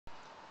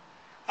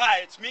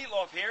Hi, it's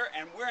Loaf here,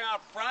 and we're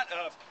out front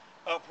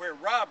of where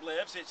Rob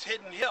lives. It's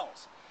Hidden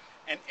Hills.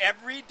 And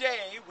every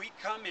day we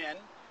come in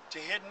to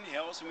Hidden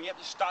Hills and we have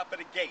to stop at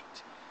a gate.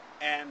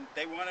 And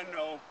they want to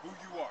know who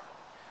you are.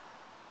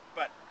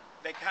 But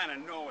they kind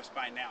of know us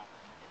by now.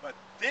 But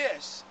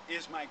this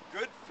is my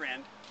good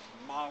friend,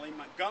 Molly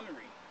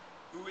Montgomery,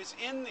 who is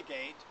in the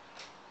gate.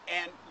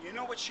 And you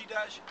know what she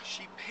does?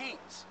 She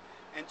paints.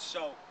 And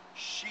so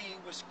she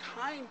was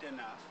kind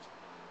enough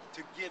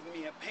to give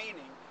me a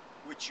painting,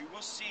 which you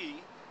will see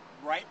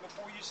right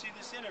before you see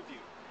this interview.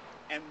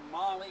 And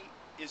Molly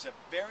is a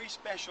very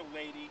special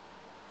lady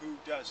who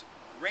does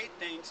great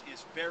things,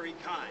 is very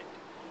kind,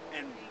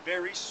 and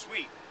very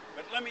sweet.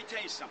 But let me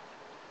tell you something.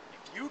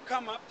 If you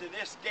come up to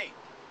this gate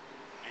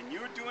and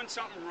you're doing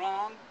something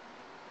wrong,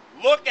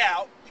 look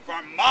out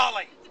for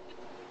Molly.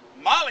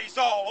 Molly's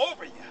all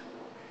over you.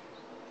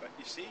 But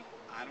you see,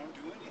 I don't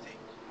do anything.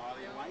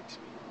 Molly likes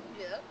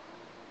me.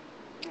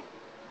 Yep.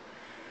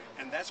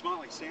 And that's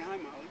Molly. Say hi,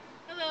 Molly.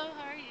 Hello,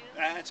 how are you?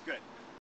 That's good.